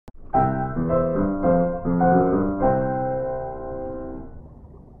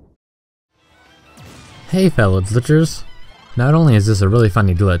Hey fellow glitchers! Not only is this a really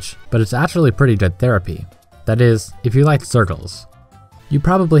funny glitch, but it's actually pretty good therapy. That is, if you like circles. You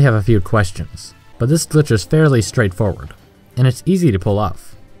probably have a few questions, but this glitch is fairly straightforward, and it's easy to pull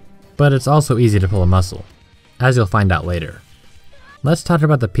off. But it's also easy to pull a muscle, as you'll find out later. Let's talk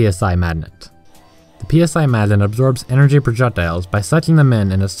about the PSI magnet. The PSI magnet absorbs energy projectiles by sucking them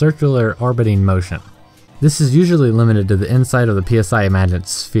in a circular orbiting motion. This is usually limited to the inside of the PSI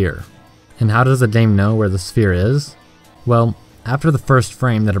magnet's sphere. And how does the game know where the sphere is? Well, after the first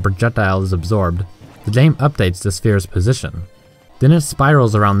frame that a projectile is absorbed, the game updates the sphere's position. Then it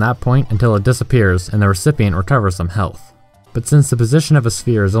spirals around that point until it disappears and the recipient recovers some health. But since the position of a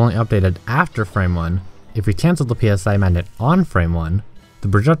sphere is only updated after frame 1, if we cancel the PSI magnet on frame 1, the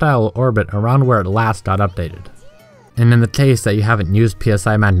projectile will orbit around where it last got updated. And in the case that you haven't used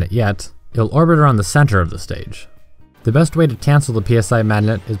PSI magnet yet, it'll orbit around the center of the stage. The best way to cancel the PSI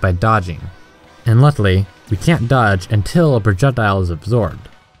magnet is by dodging. And luckily, we can't dodge until a projectile is absorbed.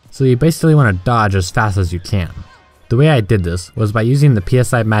 So you basically want to dodge as fast as you can. The way I did this was by using the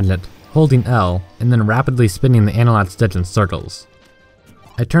PSI magnet, holding L, and then rapidly spinning the analog stick in circles.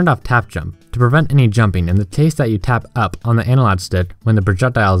 I turned off tap jump to prevent any jumping in the case that you tap up on the analog stick when the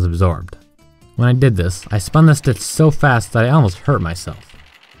projectile is absorbed. When I did this, I spun the stick so fast that I almost hurt myself.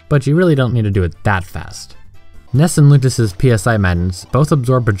 But you really don't need to do it that fast. Ness and Lucas's PSI magnets both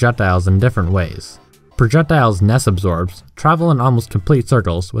absorb projectiles in different ways. Projectiles Ness absorbs travel in almost complete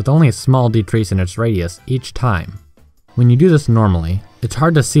circles with only a small decrease in its radius each time. When you do this normally, it's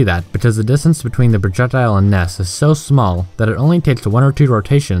hard to see that because the distance between the projectile and Ness is so small that it only takes 1 or 2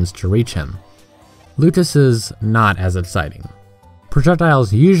 rotations to reach him. Lucas is not as exciting.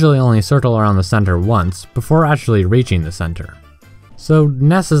 Projectiles usually only circle around the center once before actually reaching the center. So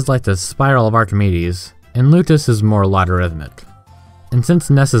Ness is like the spiral of Archimedes, and Lucas is more logarithmic. And since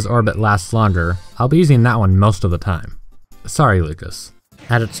Ness's orbit lasts longer, I'll be using that one most of the time. Sorry Lucas.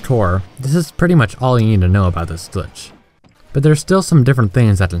 At its core, this is pretty much all you need to know about this glitch. But there's still some different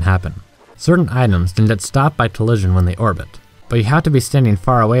things that can happen. Certain items can get stopped by collision when they orbit, but you have to be standing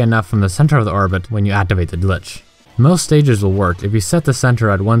far away enough from the center of the orbit when you activate the glitch. Most stages will work if you set the center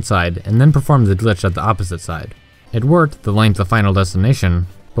at one side and then perform the glitch at the opposite side. It worked the length of Final Destination,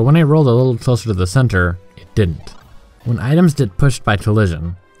 but when I rolled a little closer to the center, it didn't. When items get pushed by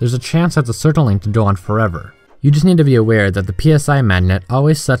collision, there's a chance that the circling could go on forever. You just need to be aware that the PSI magnet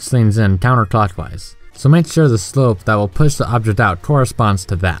always sets things in counterclockwise, so make sure the slope that will push the object out corresponds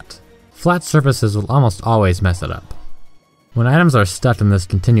to that. Flat surfaces will almost always mess it up. When items are stuck in this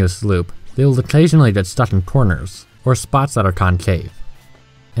continuous loop, they will occasionally get stuck in corners, or spots that are concave,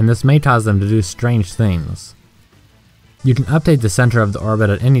 and this may cause them to do strange things. You can update the center of the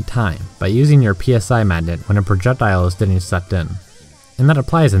orbit at any time by using your PSI magnet when a projectile is getting sucked in, and that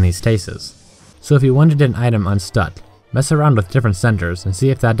applies in these cases. So if you want to get an item unstuck, mess around with different centers and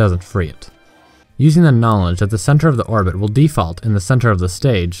see if that doesn't free it. Using the knowledge that the center of the orbit will default in the center of the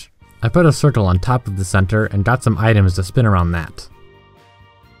stage, I put a circle on top of the center and got some items to spin around that.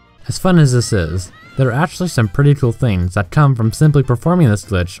 As fun as this is, there are actually some pretty cool things that come from simply performing this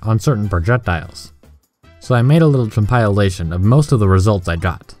glitch on certain projectiles. So I made a little compilation of most of the results I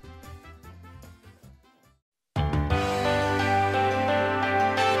got.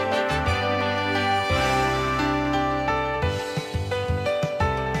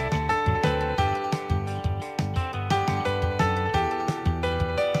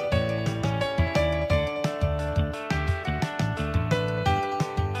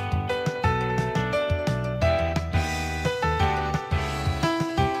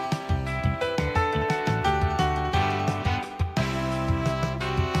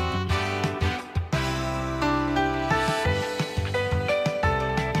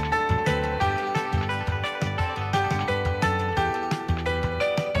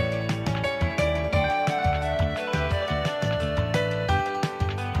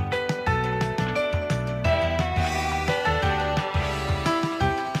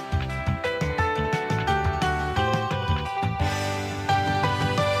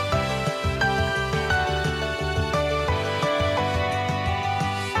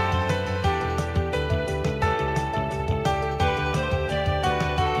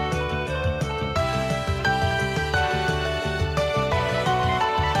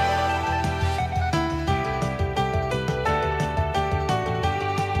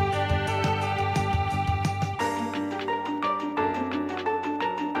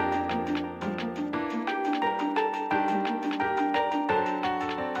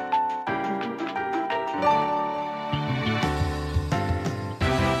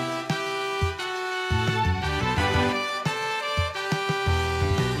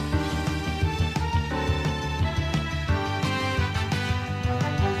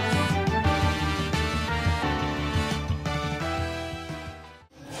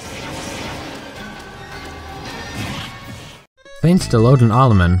 Thanks to Logan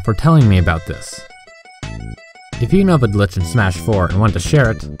Alleman for telling me about this. If you know the glitch in Smash 4 and want to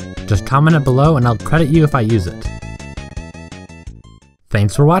share it, just comment it below and I'll credit you if I use it.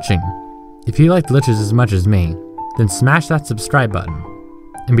 Thanks for watching! If you like glitches as much as me, then smash that subscribe button.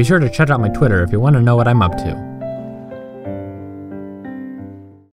 And be sure to check out my Twitter if you want to know what I'm up to.